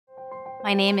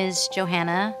My name is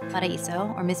Johanna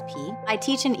Paraiso, or Miss P. I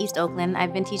teach in East Oakland.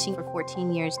 I've been teaching for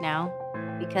 14 years now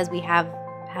because we have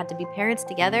had to be parents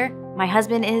together. My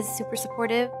husband is super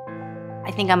supportive.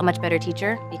 I think I'm a much better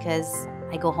teacher because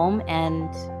I go home and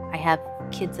I have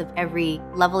kids of every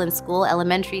level in school,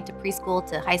 elementary to preschool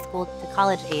to high school to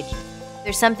college age.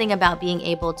 There's something about being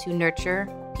able to nurture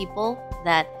people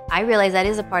that I realize that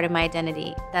is a part of my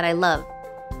identity that I love.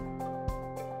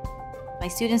 My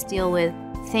students deal with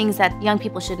things that young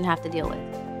people shouldn't have to deal with,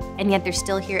 and yet they're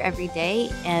still here every day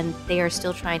and they are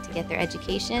still trying to get their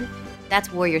education.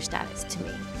 That's warrior status to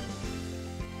me.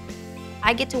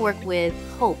 I get to work with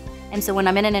hope, and so when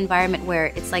I'm in an environment where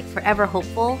it's like forever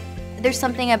hopeful, there's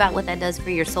something about what that does for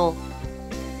your soul.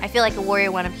 I feel like a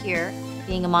warrior when I'm here,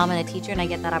 being a mom and a teacher, and I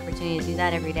get that opportunity to do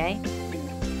that every day.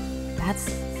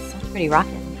 That's pretty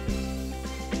rockin'.